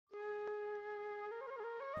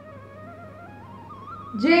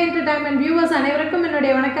Entertainment viewers அனைவருக்கும்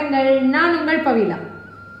என்னுடைய வணக்கங்கள். நான் உங்கள் பவிலா.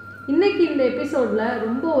 இன்னைக்கு இந்த எபிசோட்ல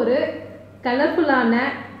ரொம்ப ஒரு கலர்ஃபுல்லான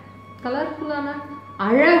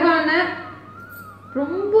அழகான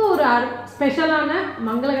ரொம்ப ஒரு ஸ்பெஷலான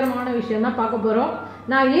மங்களகரமான விஷயம் தான் பார்க்க போறோம்.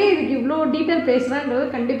 நான் ஏன் இதுக்கு இவ்வளோ டீட்டெயில் பேசுறேன்றது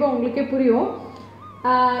கண்டிப்பாக உங்களுக்கே புரியும்.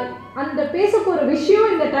 அந்த பேச போகிற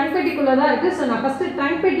விஷயம் இந்த ட்ரங்க் தான் இருக்குது. ஸோ நான் ஃபஸ்ட்டு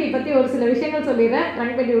ட்ரங்க் பெட்டியை பற்றி ஒரு சில விஷயங்கள் சொல்லிடுறேன்.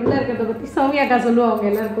 ட்ரங்க் பெட்டி உள்ளே இருக்கிறத பற்றி சௌமியாக்கா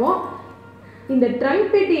சொல்லுவாங்க எல்லாருக்கும். இந்த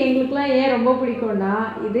ட்ரங்க் பெட்டி எங்களுக்குலாம் ஏன் ரொம்ப பிடிக்கும்னா,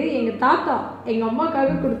 இது எங்கள் தாத்தா எங்கள்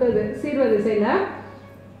அம்மாவுக்காக கொடுத்தது சீர்வரிசையில்.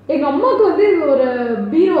 எங்கள் அம்மாவுக்கு வந்து இது ஒரு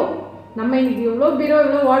பீரோ. நம்ம இன்னைக்கு எவ்வளோ பீரோ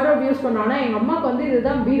எவ்வளோ வார்ட்ரோப் யூஸ் பண்ணோன்னா எங்கள் அம்மாவுக்கு வந்து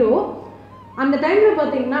இதுதான் பீரோ. அந்த டைமில்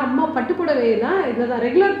பார்த்தீங்கன்னா அம்மா பட்டு புடவையெல்லாம் இதில் தான்,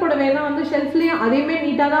 ரெகுலர் புடவையெல்லாம் வந்து ஷெல்ஃப்லேயும் அதையுமே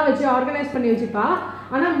நீட்டாக தான் வச்சு ஆர்கனைஸ் பண்ணி வச்சுப்பா.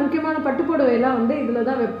 ஆனால் முக்கியமான பட்டு புடவையெல்லாம் வந்து இதில்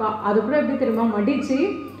தான் வைப்பா. அது கூட எப்படி தெரியுமா, மடித்து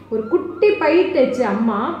ஒரு குட்டி பை தைச்சு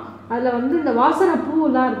அம்மா அதில் வந்து இந்த வாசனை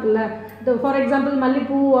பூவெலாம் இருக்குல்ல, இந்த ஃபார் எக்ஸாம்பிள்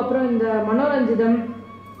மல்லிப்பூ, அப்புறம் இந்த மனோரஞ்சிதம்,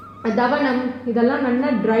 தவனம், இதெல்லாம் நல்லா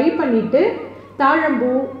ட்ரை பண்ணிவிட்டு,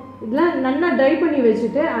 தாழம்பூ இதெல்லாம் நல்லா ட்ரை பண்ணி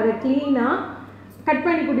வச்சுட்டு அதை க்ளீனாக கட்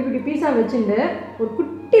பண்ணி குட்டி குட்டி பீஸாக வச்சுட்டு ஒரு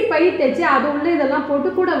குட்டி பை தைச்சு அது உள்ளே இதெல்லாம்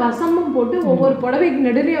போட்டு கூட வசமும் போட்டு ஒவ்வொரு புடவைக்கு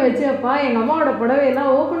நடுலையும் வச்சு அப்பா எங்கள் அம்மாவோட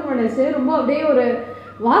புடவையெல்லாம் ஓப்பன் பண்ணிச்சு. ரொம்ப அப்படியே ஒரு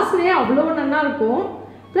வாசனையாக அவ்வளோ நல்லா இருக்கும்.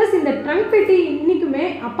 ப்ளஸ் இந்த ட்ரங்க் பெட்டி இன்றைக்குமே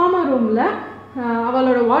அப்பா அம்மா ரூமில்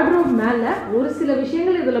அவளோட வார்ட்ரோப் மேலே ஒரு சில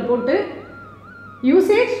விஷயங்கள் இதில் போட்டு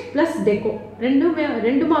யூசேஜ் ப்ளஸ் டெக்கோ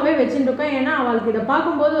ரெண்டுமாவே வச்சுருக்கோம். ஏன்னா அவளுக்கு இதை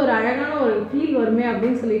பார்க்கும்போது ஒரு அழகான ஒரு ஃபீல் வருமே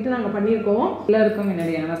அப்படின்னு சொல்லிட்டு நாங்கள் பண்ணியிருக்கோம். எல்லோருக்கும்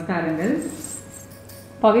என்னுடைய நமஸ்காரங்கள்.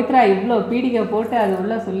 பவித்ரா இவ்வளோ பீடிகை போட்டு அது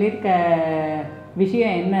உள்ள சொல்லியிருக்க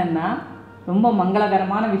விஷயம் என்னன்னா, ரொம்ப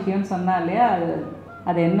மங்களகரமான விஷயம்னு சொன்னா இல்லையா,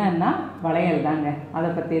 அது என்னன்னா வளையல் தாங்க.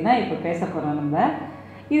 அதை பற்றி தான் இப்போ பேச போகிறோம் நம்ம.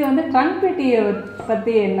 இது வந்து ட்ரங்க் பெட்டியை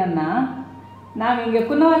பற்றி என்னென்னா, நாங்கள் இங்கே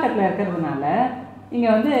குன்னவாக்கத்தில் இருக்கிறதுனால இங்கே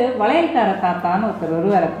வந்து வளையல்கார தாத்தான்னு ஒருத்தர்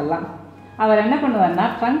வருவார். அப்பெல்லாம் அவர் என்ன பண்ணுவார்னா,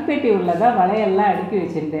 ட்ரங்க் பெட்டி உள்ளதாக வளையல்லாம் அடுக்கி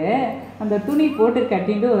வச்சுட்டு அந்த துணி போட்டு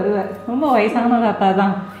கட்டிட்டு வருவார். ரொம்ப வயசான தாத்தா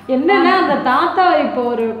தான். என்னென்னா அந்த தாத்தா இப்போ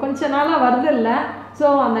ஒரு கொஞ்ச நாளாக வருது இல்லை. ஸோ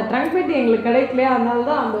அந்த ட்ரங்க் பெட்டி எங்களுக்கு கிடைக்கலையா, அதனால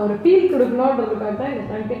தான் அந்த ஒரு ஃபீல் கொடுக்கணுன்றதுக்காக தான் இந்த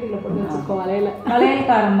ட்ரங்க் பெட்டியில் போட்டு வச்சுருக்கோம்.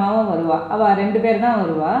 வளையல்காரமாகவும் வருவாள். அவள் 2 பேர் தான்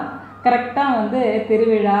வருவாள். கரெக்டாக வந்து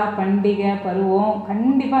திருவிழா பண்டிகை பருவம்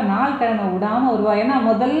கண்டிப்பாக நாள் கிழமை விடாமல் வருவாள். ஏன்னா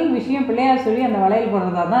முதல் விஷயம் பிள்ளையார் சொல்லி அந்த வளையல்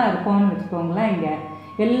போடுறதா தான் இருக்கும்னு வச்சுக்கோங்களேன். இங்கே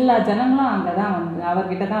எல்லா ஜனங்களும் அங்கே தான் வந்து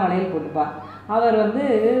அவர்கிட்ட தான் வளையல் போட்டுப்பாள். அவர் வந்து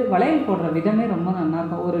வளையல் போடுற விதமே ரொம்ப நல்லா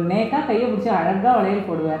இருக்கும். ஒரு நேக்காக கையை பிடிச்சி அழகாக வளையல்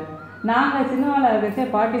போடுவார். நாங்கள் சின்னவாளை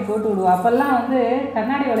வச்சே பாட்டி போட்டு விடுவோம். அப்போல்லாம் வந்து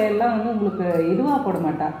கண்ணாடி வளையல்லாம் வந்து உங்களுக்கு இதுவாக போட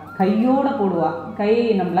மாட்டாள், கையோடு போடுவாள். கை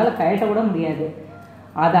நம்மளால் கழட்ட கூட முடியாது.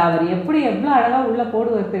 அதை அவர் எவ்வளோ அழகாக உள்ளே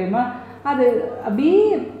போடுவார் தெரியுமா. அது அப்படியே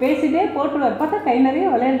பேசிட்டே போட்டுருவார். பார்த்தா கை நிறைய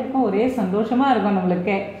வளையல் இருக்கும். ஒரே சந்தோஷமாக இருக்கும்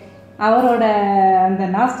நம்மளுக்கே. அவரோட அந்த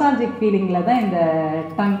நாஸ்டாலஜிக் ஃபீலிங்கில் தான் இந்த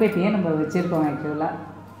ட்ரங்க் பெட்டியை நம்ம வச்சுருக்கோம். ஆக்சுவலாக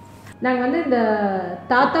நாங்கள் வந்து இந்த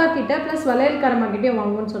தாத்தா கிட்ட ப்ளஸ் வளையல்காரம்மாக்கிட்டே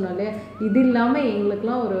வாங்குவோன்னு சொன்னாலே, இது இல்லாமல்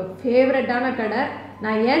எங்களுக்குலாம் ஒரு ஃபேவரட்டான கடை.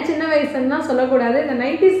 நான் ஏன் சின்ன வயசுன்னு தான் சொல்லக்கூடாது, இந்த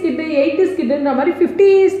 90s கிட்டு 80s கிட்டுன்ற மாதிரி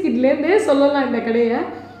 50s கிட்லேருந்தே சொல்லலாம் இந்த கடையை.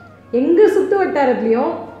 எங்கள் சுற்று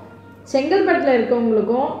வட்டாரத்துலேயும் செங்கல்பட்டில்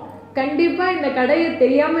இருக்கவங்களுக்கும் கண்டிப்பாக இந்த கடையை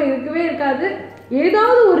தெரியாமல் இருக்கவே இருக்காது.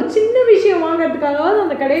 ஏதாவது ஒரு சின்ன விஷயம் வாங்கிறதுக்காகவாவது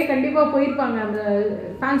அந்த கடையை கண்டிப்பாக போயிருப்பாங்க, அந்த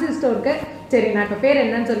ஃபேன்சி ஸ்டோருக்கு. சரி, நான் இப்போ பேர்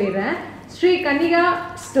என்னன்னு சொல்லிடுறேன். ஸ்ரீ கன்னிகா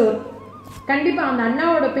ஸ்டோர். கண்டிப்பாக அந்த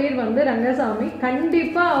அண்ணாவோட பேர் வந்து ரங்கசாமி.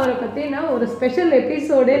 கண்டிப்பாக அவரை பற்றினா ஒரு ஸ்பெஷல்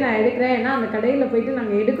எபிசோடே நான் எடுக்கிறேன். ஏன்னா அந்த கடையில் போயிட்டு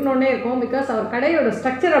நாங்கள் எடுக்கணுன்னே இருக்கோம். பிகாஸ் அவர் கடையோட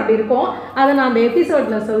ஸ்ட்ரக்சர் அப்படி இருக்கும். அதை நான் அந்த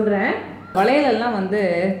எபிசோடில் சொல்கிறேன். வளையலெல்லாம் வந்து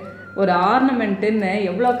ஒரு ஆர்னமெண்ட்டுன்னு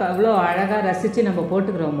எவ்வளோ அழகாக ரசித்து நம்ம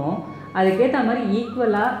போட்டுக்கிறோமோ அதுக்கேற்ற மாதிரி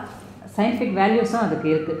ஈக்குவலாக சயின்டிஃபிக் வேல்யூஸும் அதுக்கு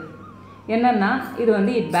இருக்குது. என்னென்னா இது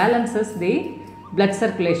வந்து it balances the blood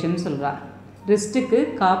circulation சொல்கிறா. ரிஸ்ட்டுக்கு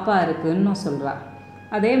காப்பாக இருக்குன்னு சொல்கிறா.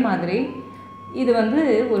 அதே மாதிரி இது வந்து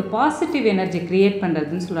ஒரு பாசிட்டிவ் எனர்ஜி க்ரியேட்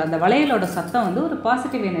பண்ணுறதுன்னு சொல்கிறா. அந்த வளையலோட சத்தம் வந்து ஒரு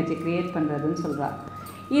பாசிட்டிவ் எனர்ஜி க்ரியேட் பண்ணுறதுன்னு சொல்கிறா.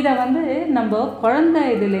 இதை வந்து நம்ம குழந்தை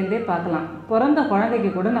இதுலேருந்தே பார்க்கலாம். பிறந்த குழந்தைக்கு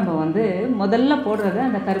கூட நம்ம வந்து முதல்ல போடுறது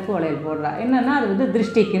அந்த கருப்பு வளையல் போடுறா. என்னென்னா அது வந்து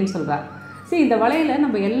திருஷ்டிக்குன்னு சொல்கிறா. சரி, இந்த வளையலை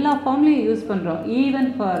நம்ம எல்லா ஃபார்ம்லேயும் யூஸ் பண்ணுறோம். ஈவன்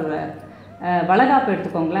ஃபார் வளகாப்பு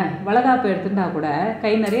எடுத்துக்கோங்களேன். வளகாப்பு எடுத்துட்டா கூட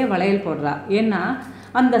கை நிறைய வளையல் போடுறா. ஏன்னா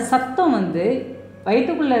அந்த சத்தம் வந்து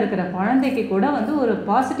வயிற்றுக்குள்ளே இருக்கிற குழந்தைக்கு கூட வந்து ஒரு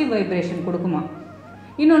பாசிட்டிவ் வைப்ரேஷன் கொடுக்குமா.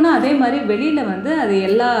 இன்னொன்று அதே மாதிரி வெளியில் வந்து அது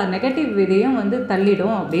எல்லா நெகட்டிவ் இதையும் வந்து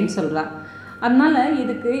தள்ளிடும் அப்படின்னு சொல்கிறா. அதனால்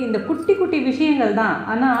இதுக்கு இந்த குட்டி குட்டி விஷயங்கள் தான்,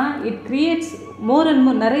 ஆனால் it creates more and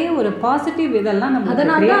more நிறைய ஒரு பாசிட்டிவ் இதெல்லாம் நம்ம.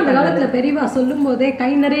 அதனால தான் அந்த காலத்தில் பெரியவா சொல்லும் போதே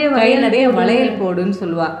கை நிறைய வளையல் போடுன்னு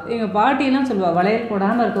சொல்லுவாள். எங்கள் பாட்டிலாம் சொல்லுவாள், வளையல்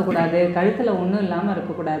போடாமல் இருக்கக்கூடாது, கழுத்தில் ஒன்றும் இல்லாமல்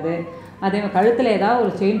இருக்கக்கூடாது, அதே கழுத்தில் ஏதாவது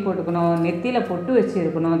ஒரு செயின் போட்டுக்கணும், நெத்தியில் பொட்டு வச்சு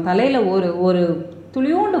இருக்கணும், தலையில் ஒரு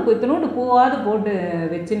துளியூண்டு பூவாவது போட்டு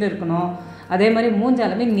வச்சுட்டு இருக்கணும். அதே மாதிரி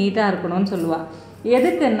மூஞ்சாலுமே நீட்டாக இருக்கணும்னு சொல்லுவாள்.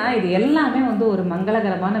 எதுக்குன்னா இது எல்லாமே வந்து ஒரு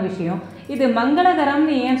மங்களகரமான விஷயம். இது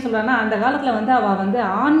மங்களகரம்னு ஏன் சொல்கிறேன்னா, அந்த காலத்தில் வந்து அவள் வந்து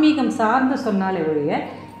ஆன்மீகம் சார்ந்து சொன்னாலே ஒழிய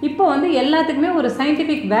இப்போ வந்து எல்லாத்துக்குமே ஒரு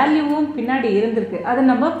சயின்டிஃபிக் வேல்யூவும் பின்னாடி இருந்திருக்கு. அது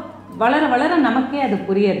நம்ம வளர வளர நமக்கே அது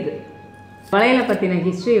புரியுது. வளையலை பற்றின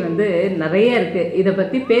ஹிஸ்ட்ரி வந்து நிறைய இருக்குது. இதை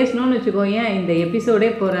பற்றி பேசணும்னு வச்சுக்கோ, ஏன் இந்த எபிசோடே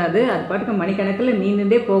போகாது, அது பாட்டுக்கு மணிக்கணக்கில்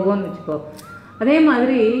நீண்டுட்டே போகும்னு வச்சுக்கோ. அதே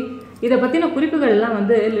மாதிரி இதை பற்றின குறிப்புகள்லாம்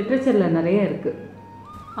வந்து லிட்ரேச்சரில் நிறைய இருக்குது.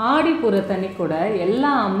 ஆடிப்புறத்தண்ணி கூட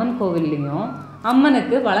எல்லா அம்மன் கோவில்லையும்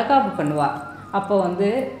அம்மனுக்கு வளைகாப்பு பண்ணுவாள். அப்போ வந்து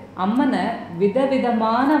அம்மனை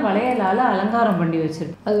விதவிதமான வளையலால் அலங்காரம் பண்ணி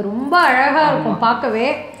வச்சிருக்கு. அது ரொம்ப அழகாக இருக்கும் பார்க்கவே.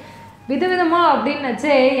 விதவிதமாக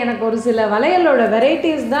அப்படின்னச்சே எனக்கு ஒரு சில வளையலோட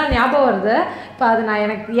வெரைட்டிஸ் தான் ஞாபகம் வருது. இப்போ அது நான்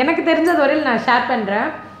எனக்கு தெரிஞ்சது வரையில் நான் ஷேர் பண்ணுறேன்.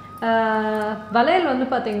 வளையல் வந்து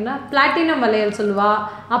பார்த்திங்கன்னா பிளாட்டினம் வளையல் சொல்லுவா,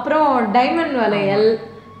 அப்புறம் டைமண்ட் வளையல்,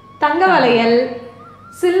 தங்க வளையல்,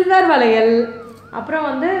 சில்வர் வளையல், அப்புறம்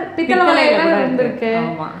வந்து பித்தளை வளையல் இருந்திருக்கு.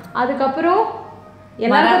 அதுக்கப்புறம்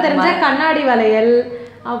எல்லாருக்கும் தெரிஞ்ச கண்ணாடி வளையல்,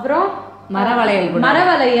 அப்புறம்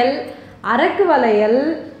மரவளையல், அரக்கு வளையல்,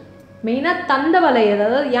 மெயினாக தந்த வளையல்,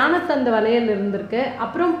 அதாவது யானைத்தந்த வளையல் இருந்திருக்கு.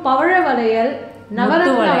 அப்புறம் பவழ வளையல்,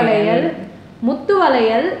 நவரத்ன வளையல், முத்து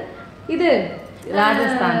வளையல். இது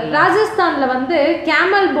ராஜஸ்தானில் வந்து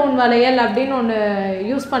கேமல் போன் வளையல் அப்படின்னு ஒன்று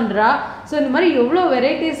யூஸ் பண்ணுறா. ஸோ இந்த மாதிரி எவ்வளோ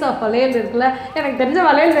வெரைட்டிஸ் ஆஃப் வளையல் இருக்குல்ல. எனக்கு தெரிஞ்ச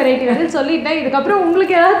வளையல் வெரைட்டி வந்து சொல்லிட்டேன். இதுக்கப்புறம்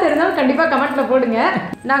உங்களுக்கு ஏதாவது தெரிஞ்சாலும் கண்டிப்பாக கமெண்ட்டில் போடுங்க.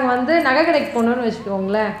 நாங்கள் வந்து நகை கடைக்கு போகணுன்னு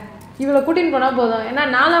வச்சுக்கோங்களேன், இவ்வளோ கூட்டின்னு போனால் போதும். ஏன்னா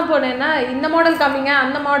நான்லாம் போனேன்னா இந்த மாடல் காமிங்க,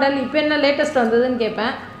 அந்த மாடல் இப்போ என்ன லேட்டஸ்ட் வந்ததுன்னு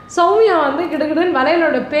கேட்பேன். சௌமியா வந்து கிட்டக்கிட்டன்னு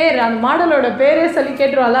வளையலோட பேர், அந்த மாடலோட பேரே சொல்லி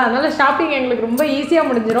கேட்டுருவாள். அதனால் ஷாப்பிங் எங்களுக்கு ரொம்ப ஈஸியாக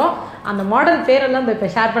முடிஞ்சிடும். அந்த மாடல் பேரெல்லாம் இப்போ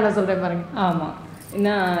ஷேர் பண்ண சொல்கிறேன் பாருங்க. ஆமாம்,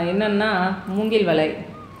 என்னென்னா மூங்கில் வளை,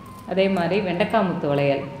 அதே மாதிரி வெண்டைக்காய் முத்து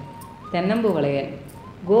வளையல், தென்னம்பு வளையல்,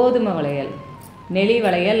 கோதுமை வளையல், நெளி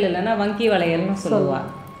வளையல் இல்லைன்னா வங்கி வளையல்னு சொல்லுவாள்,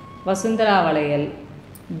 வசுந்தரா வளையல்,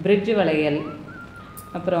 பிரிட்ஜ் வளையல்,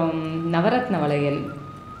 அப்புறம் நவரத்ன வளையல்,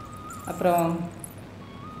 அப்புறம்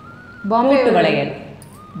பாம்பே வளையல்,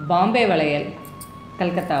 பாம்பே வளையல்,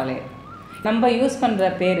 கல்கத்தா வளையல். நம்ம யூஸ் பண்ணுற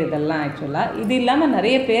பேர் இதெல்லாம். ஆக்சுவலாக இது இல்லாமல்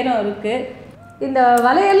நிறைய பேரும் இருக்குது. இந்த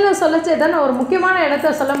வளையல்னு சொல்லச்சே தான் நான் ஒரு முக்கியமான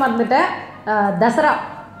இடத்த சொல்ல மறந்துட்டேன்.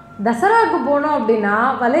 தசராவுக்கு போனோம் அப்படின்னா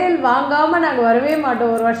வளையல் வாங்காமல் நாங்கள் வரவே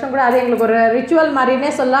மாட்டோம். ஒரு வருஷம் கூட அது எங்களுக்கு ஒரு ரிச்சுவல் மாதிரினே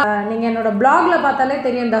சொல்லலாம். நீங்கள் என்னோடய ப்ளாகில் பார்த்தாலே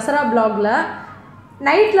தெரியும், தசரா ப்ளாகில்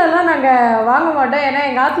நைட்லலாம் நாங்கள் வாங்க மாட்டோம். ஏன்னா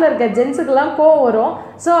எங்கள் ஆற்றுல இருக்க ஜென்ஸுக்கெல்லாம் கோவம் வரும்.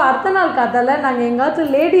 ஸோ அடுத்த நாள் காத்தால நாங்கள் எங்கள் ஆற்று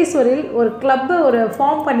லேடிஸ் ஒரு கிளப்பு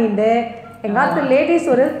ஃபார்ம் பண்ணிட்டு எங்கள் ஆற்று லேடிஸ்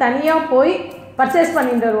தனியாக போய் பர்ச்சேஸ்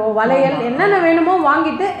பண்ணிட்டு வருவோம். வளையல் என்னென்ன வேணுமோ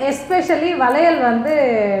வாங்கிட்டு, எஸ்பெஷலி வளையல் வந்து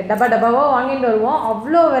டப்பாவோ வாங்கிட்டு வருவோம்.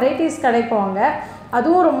 அவ்வளோ வெரைட்டிஸ் கிடைக்குவாங்க.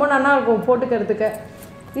 அதுவும் ரொம்ப நல்லா இருக்கும் போட்டுக்கிறதுக்கு.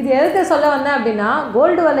 இது எதுக்கு சொல்ல வந்தேன் அப்படின்னா,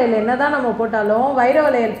 கோல்டு வளையல் என்ன தான் நம்ம போட்டாலும், வைர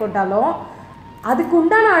வளையல் போட்டாலும் அதுக்கு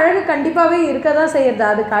உண்டான அழகு கண்டிப்பாகவே இருக்க தான் செய்யுது.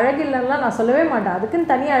 அதுக்கு அழகு இல்லைன்னா நான் சொல்லவே மாட்டேன்.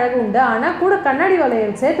 அதுக்குன்னு தனி அழகு உண்டு. ஆனால் கூட கண்ணாடி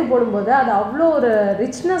வளையல் சேர்த்து போடும்போது அது அவ்வளோ ஒரு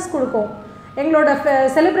ரிச்னஸ் கொடுக்கும். எங்களோட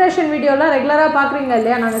செலிப்ரேஷன் வீடியோலாம் ரெகுலராக பார்க்குறீங்க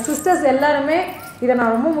இல்லையா, நாங்கள் சிஸ்டர்ஸ் எல்லாருமே இதை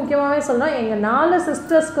நான் ரொம்ப முக்கியமாகவே சொல்லணும். எங்கள் 4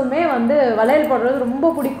 சிஸ்டர்ஸ்க்குமே வந்து வளையல் போடுறது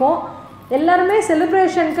ரொம்ப பிடிக்கும். எல்லாருமே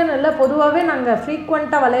செலிப்ரேஷனுக்குன்னு இல்லை, பொதுவாகவே நாங்கள்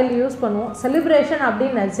ஃப்ரீக்வெண்ட்டாக வளையல் யூஸ் பண்ணுவோம். செலிப்ரேஷன்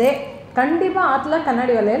அப்படின்னாச்சே கண்டிப்பாக ஆற்றுல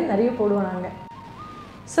கண்ணாடி வளையல் நிறைய போடுவோம் நாங்கள்.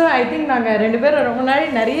 ஸோ ஐ திங்க் நாங்கள் 2 பேரும் ரொம்ப நாள்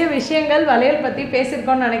நிறைய விஷயங்கள் வளையல் பற்றி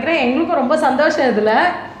பேசியிருக்கோம்னு நினைக்கிறேன். எங்களுக்கும் ரொம்ப சந்தோஷம் இதில்.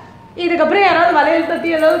 இதுக்கப்புறம் யாராவது வளையல் பற்றி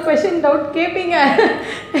ஏதாவது கொஷின் டவுட் கேட்பீங்க.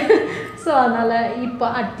 ஸோ அதனால் இப்போ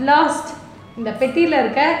அட்லாஸ்ட் இந்த பெட்டியில்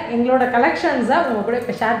இருக்க எங்களோட கலெக்ஷன்ஸை உங்கள் கூட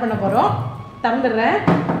இப்போ ஷேர் பண்ண போகிறோம். தந்துடுறேன்.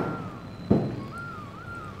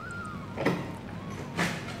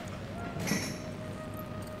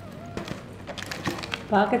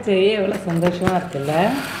 பார்க்க செய்ய எவ்வளோ சந்தோஷமாக இருக்குல்ல,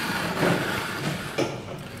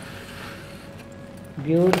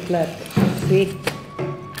 பியூட்டிஃபுல்லாக இருக்குது. ஸ்வீட்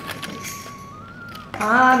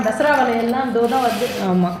தசரா வளையல்லாம் இதோ தான் வருது.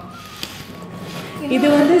 ஆமாம், இது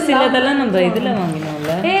வந்து சிலதெல்லாம் நம்ம இதில்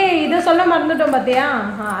வாங்கினோம்ல. இதை சொல்ல மறந்துட்டோம் பார்த்தியா.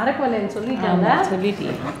 அரக்கு வளையல் சொல்லிட்டாங்க.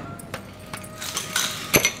 சொல்லிட்டீங்க.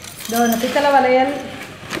 இதோ பித்தளை வளையல்,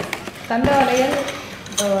 தந்த வளையல்,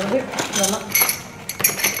 இதோ வந்து இதெல்லாம்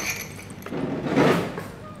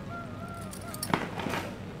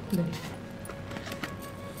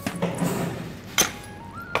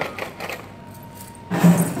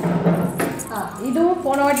இதுவும்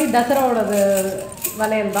போன வாட்டி தசராவோடது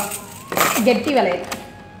வளையல் தான், கெட்டி வளையல்.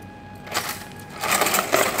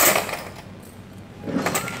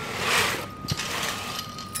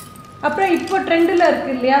 அப்புறம் இப்போ ட்ரெண்டில்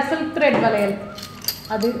இருக்குது இல்லையா சில்க் த்ரெட் வளையல்,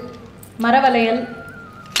 அது மர வளையல்.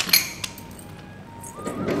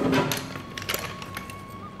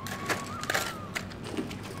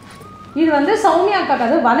 இது வந்து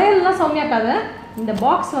சௌமியாக்காது வளையல்லாம் சௌமியாக்காது. இந்த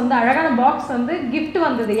பாக்ஸ் வந்து அழகான பாக்ஸ் வந்து gift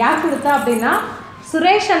வந்தது. யார் கொடுத்தா அப்படின்னா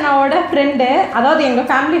சுரேஷ் அண்ணாவோட ஃப்ரெண்டு, அதாவது எங்கள்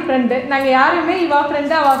ஃபேமிலி ஃப்ரெண்டு. நாங்கள் யாருமே இவா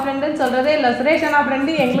ஃப்ரெண்டு அவள் ஃப்ரெண்டுன்னு சொல்கிறதே இல்லை. சுரேஷ் அண்ணா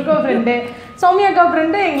ஃப்ரெண்டு எங்களுக்கும் ஃப்ரெண்டு, சௌமியாக்கா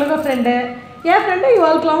ஃப்ரெண்டு எங்களுக்கும் ஃப்ரெண்டு, என் ஃப்ரெண்டு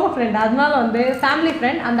இவாளுக்கெல்லாமும் ஃப்ரெண்டு. அதனால வந்து ஃபேமிலி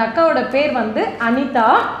ஃப்ரெண்ட். அந்த அக்காவோட பேர் வந்து அனிதா.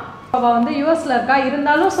 அவள் வந்து யூஎஸில் இருக்கா.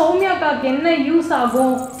 இருந்தாலும் சௌமியாக்காவுக்கு என்ன யூஸ்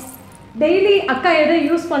ஆகும், டெய்லி அக்கா எதை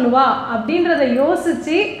யூஸ் பண்ணுவா அப்படின்றத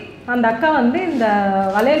யோசித்து அந்த அக்கா வந்து இந்த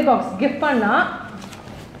வளையல் பாக்ஸ் கிஃப்ட் பண்ணா.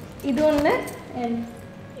 இது ஒன்று,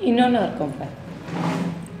 இன்னொன்று இருக்கும். இப்போ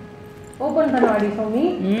ஓப்பன் பண்ண வாடி சௌமி.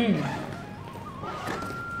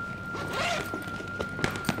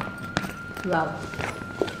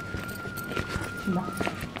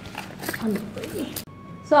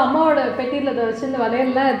 ஸோ அம்மாவோட பெட்டியில் இதை வச்சு இந்த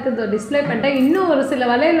வளையல்லாம் இருக்குது டிஸ்பிளே பண்ணிட்டேன். இன்னும் ஒரு சில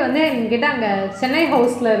வளையல் வந்து என்கிட்ட அங்கே சென்னை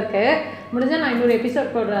ஹவுஸில் இருக்குது. முடிஞ்சால் நான் இன்னொரு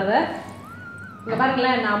எபிசோட் போடுறாத. இங்கே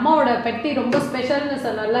பாருங்களேன், நான் அம்மாவோட பெட்டி ரொம்ப ஸ்பெஷல்னு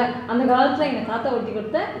சொன்னல, அந்த காலத்தில் எங்கள் தாத்தா ஒட்டி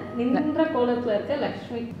கொடுத்த நின்ற கோலத்தில் இருக்க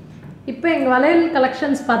லக்ஷ்மி. இப்போ எங்கள் வளையல்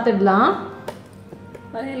கலெக்ஷன்ஸ் பார்த்துடலாம்.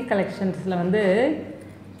 வளையல் கலெக்ஷன்ஸில் வந்து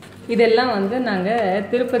இதெல்லாம் வந்து நாங்கள்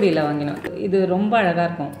திருப்பதியில் வாங்கினோம். இது ரொம்ப அழகாக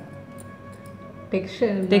இருக்கும்.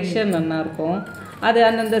 டெக்ஸ்சர் நல்லா இருக்கும். அது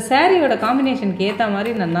அந்த சாரியோட காம்பினேஷனுக்கு ஏற்ற மாதிரி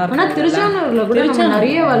நல்லா இருக்கும். ஆனால் திருச்சானூரில் கூட நம்ம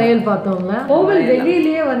நிறைய வளையல் பார்த்தோம்ல. கோவில்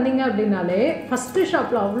வெளியிலேயே வந்தீங்க அப்படின்னாலே ஃபஸ்ட்டு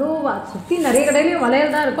ஷாப்பில் அவ்வளோ சுற்றி நிறைய கடையிலையும்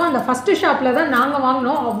வளையல் தான் இருக்கும். அந்த ஃபஸ்ட்டு ஷாப்பில் தான் நாங்கள்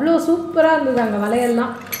வாங்கினோம். அவ்வளோ சூப்பராக இருந்தது அங்கே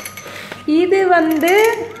வளையல்லாம். இது வந்து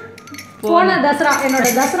போன தசரா, என்னோட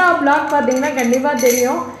தசரா பிளாக் பார்த்தீங்கன்னா கண்டிப்பாக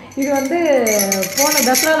தெரியும். இது வந்து போன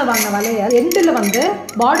தசராவில் வாங்கின வளையல். எண்டில் வந்து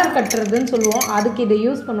பார்டர் கட்டுறதுன்னு சொல்லுவோம், அதுக்கு இதை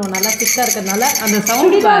யூஸ் பண்ணுவோம். நல்லா திக்காக இருக்கிறதுனால அந்த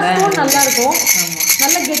சவுண்ட் நல்லா இருக்கும்.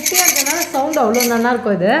 நல்லா கெட்டியாக இருக்கிறதுனால சவுண்ட் அவ்வளோ நல்லா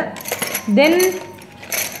இருக்கும். இது தென்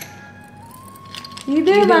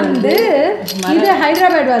இது வந்து இது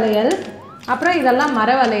ஹைதராபாத் வளையல். அப்புறம் இதெல்லாம்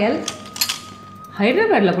மர வளையல்.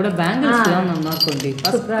 ஹைதராபாத்தில் கூட பேங்கிள்ஸ்லாம் நல்லா இருக்கும்.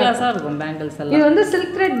 ஃபர்ஸ்ட் கிளாஸாக இருக்கும் பேங்கிள்ஸ் எல்லாம். இது வந்து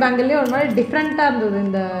சில்க் த்ரெட் பேங்கிள்லேயே ஒரு மாதிரி டிஃப்ரெண்ட்டாக இருந்தது.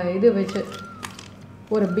 இந்த இது வச்சு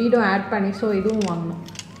ஒரு பீடும் ஆட் பண்ணி, ஸோ இதுவும் வாங்கினோம்.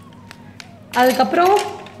 அதுக்கப்புறம்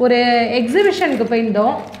ஒரு எக்ஸிபிஷனுக்கு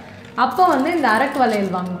போயிருந்தோம். அப்போ வந்து இந்த அரக்கு வளையல்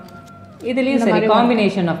வாங்கினோம். இதுலேயும் சரி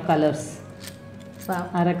காம்பினேஷன் ஆஃப் கலர்ஸ்.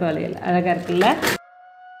 அரக்கு வளையல் அழகாக இருக்குல்ல.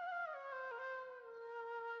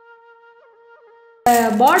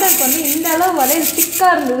 பார்டருக்கு வந்து இந்த அளவு வளையல் திக்காக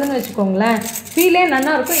இருந்ததுன்னு வச்சுக்கோங்களேன், ஃபீலே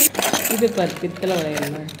நல்லா இருக்கும். இது பித்தளை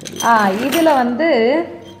வளையல். இதில் வந்து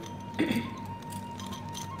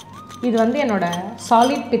இது வந்து என்னோட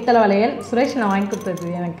சாலிட் பித்தளை வளையல். சுரேஷ் நான் வாங்கி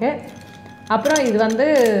கொடுத்தது எனக்கு. அப்புறம் இது வந்து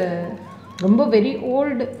ரொம்ப வெரி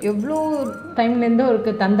ஓல்டு, எவ்வளோ டைம்லேருந்தோ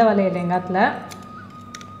இருக்குது தந்த வளையல் எங்காத்தில்.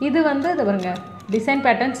 இது வந்து இது பாருங்க டிசைன்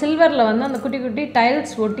பேட்டர்ன் சில்வரில் வந்து அந்த குட்டி குட்டி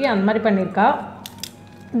டைல்ஸ் ஒட்டி அந்த மாதிரி பண்ணியிருக்கா.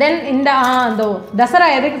 தென் இந்த அந்த தசரா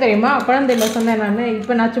எதுக்கு தெரியுமா, குழந்தைல சொன்னேன் நான்.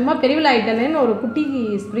 இப்போ நான் சும்மா பெரியவில் ஆகிட்டேனேன்னு ஒரு குட்டி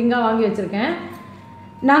ஸ்ப்ரிங்காக வாங்கி வச்சுருக்கேன்.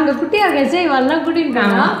 நாங்கள் குட்டியாக இருக்கேன், இவெல்லாம் கூட்டின்னு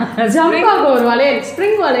போனால் ஜம்பாக ஒரு வளையல்,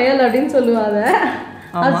 ஸ்ப்ரிங் வளையல் அப்படின்னு சொல்லுவாங்க.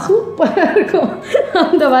 அது சூப்பராக இருக்கும்.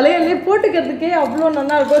 அந்த வளையல்லே போட்டுக்கிறதுக்கே அவ்வளோ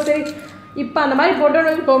நல்லா இருக்கும். சரி இப்போ அந்த மாதிரி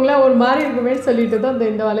போட்டோன்னு வச்சுக்கோங்களேன், ஒரு மாதிரி இருக்குமே சொல்லிட்டு தான்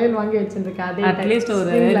இந்த வளையல் வாங்கி வச்சுருக்கேன். அதே அட்லீஸ்ட்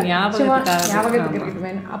ஒரு ஞாபகத்துக்கு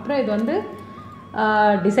இருக்குமே. அப்புறம் இது வந்து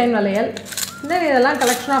டிசைன் வளையல். தென் இதெல்லாம்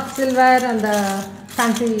கலெக்ஷன் ஆஃப் சில்வர் அந்த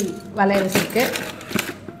ஃபேன்சி வளையல்ஸ் இருக்குது.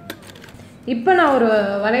 இப்போ நான் ஒரு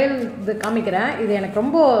வளையல் இது காமிக்கிறேன். இது எனக்கு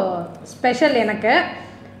ரொம்ப ஸ்பெஷல். எனக்கு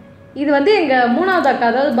இது வந்து எங்கள் மூணாவது அக்கா,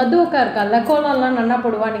 அதாவது பத்து அக்கா இருக்கால்ல, கோலம்லாம் நல்லா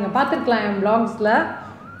போடுவா, நீங்கள் பார்த்துருக்கலாம் என் வ்ளாக்ஸில்.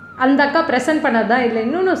 அந்த அக்கா ப்ரெசென்ட் பண்ணது தான். இதில்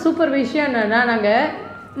இன்னொன்று சூப்பர் விஷயம் என்னென்னா, நாங்கள்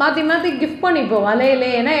மாற்றி மாற்றி கிஃப்ட் பண்ணிப்போம் வளையலே.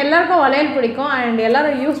 ஏன்னா எல்லாருக்கும் வளையல் பிடிக்கும் அண்ட்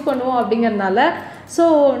எல்லோரும் யூஸ் பண்ணுவோம் அப்படிங்கிறதுனால. ஸோ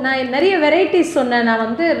நான் நிறைய வெரைட்டிஸ் சொன்னேன். நான்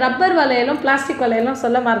வந்து ரப்பர் வளையலும் பிளாஸ்டிக் வளையலும்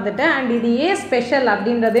சொல்ல மறந்துட்டேன். அண்ட் இது ஏன் ஸ்பெஷல்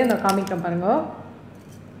அப்படின்றதே நான் காமிக்கிறேன் பாருங்க.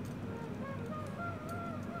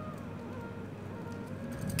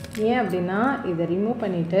 ஏன் அப்படின்னா இதை ரிமூவ்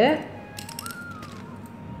பண்ணிவிட்டு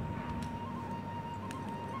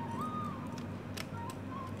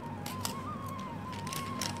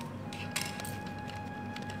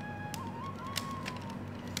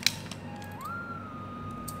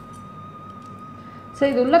ஸோ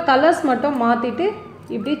இது உள்ள கலர்ஸ் மட்டும் மாற்றிட்டு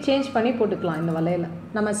இப்படி சேஞ்ச் பண்ணி போட்டுக்கலாம் இந்த வளையல.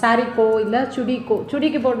 நம்ம சாரீக்கோ இல்லை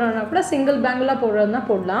சுடிக்கு போட்டோம்னா கூட சிங்கிள் பேங்கிளாக போடுறதுனா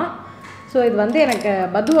போடலாம். ஸோ இது வந்து எனக்கு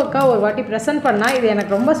பத்து அக்கா ஒரு வாட்டி ப்ரெசென்ட் பண்ணால். இது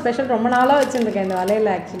எனக்கு ரொம்ப ஸ்பெஷல். ரொம்ப நாளாக வச்சுருக்கேன் இந்த வளையல்.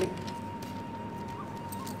 ஆக்சுவலி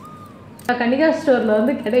கன்னிகா ஸ்டோரில்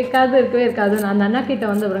வந்து கிடைக்காது இருக்கவே இருக்காது. நான் அந்த அண்ணா கிட்ட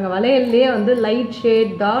வந்து பாருங்க வளையல்லையே வந்து லைட்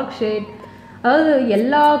ஷேட், டார்க் ஷேட், அதாவது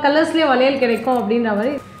எல்லா கலர்ஸ்லேயும் வளையல் கிடைக்கும் அப்படின்ற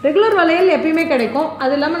மாதிரி. ரெகுலர் வளையல் எப்பயுமே கிடைக்கும்.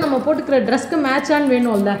 அது இல்லாமல் நம்ம போட்டுக்கிற ட்ரெஸ்க்கு மேட்சான்னு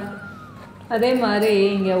வேணும்ல. அதே மாதிரி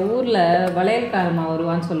இங்கே ஊரில் வளையல்காரமாக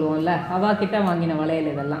வருவான்னு சொல்லுவோம்ல, அவகிட்ட வாங்கின வளையல்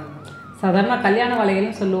இதெல்லாம் சாதாரண கல்யாண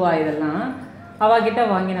வளையல்னு சொல்லுவா. இதெல்லாம் அவகிட்ட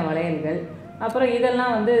வாங்கின வளையல்கள். அப்புறம்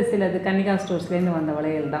இதெல்லாம் வந்து சிலது கன்னிகா ஸ்டோர்ஸ்லேருந்து வந்த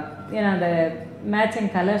வளையல் தான். ஏன்னா அந்த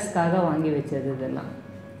மேட்சிங் கலர்ஸ்க்காக வாங்கி வச்சது இதெல்லாம்.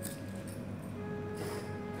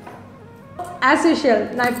 ஆஸ் யூஷுவல்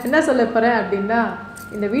நான் இப்போ என்ன சொல்ல போகிறேன் அப்படின்னா,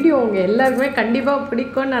 இந்த வீடியோ உங்கள் எல்லாருக்குமே கண்டிப்பாக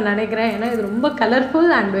பிடிக்கும்னு நான் நினைக்கிறேன். ஏன்னா இது ரொம்ப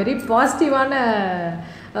கலர்ஃபுல் அண்ட் வெரி பாசிட்டிவான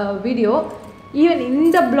வீடியோ. ஈவன்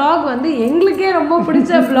இந்த பிளாக் வந்து எங்களுக்கே ரொம்ப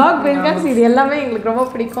பிடிச்ச பிளாக் பிகாஸ் இது எல்லாமே எங்களுக்கு ரொம்ப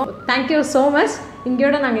பிடிக்கும். Thank you so much.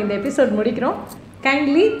 இங்கேயோட நாங்கள் இந்த எபிசோட் முடிக்கிறோம்.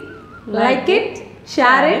 Kindly like it,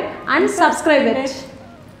 share it and subscribe it.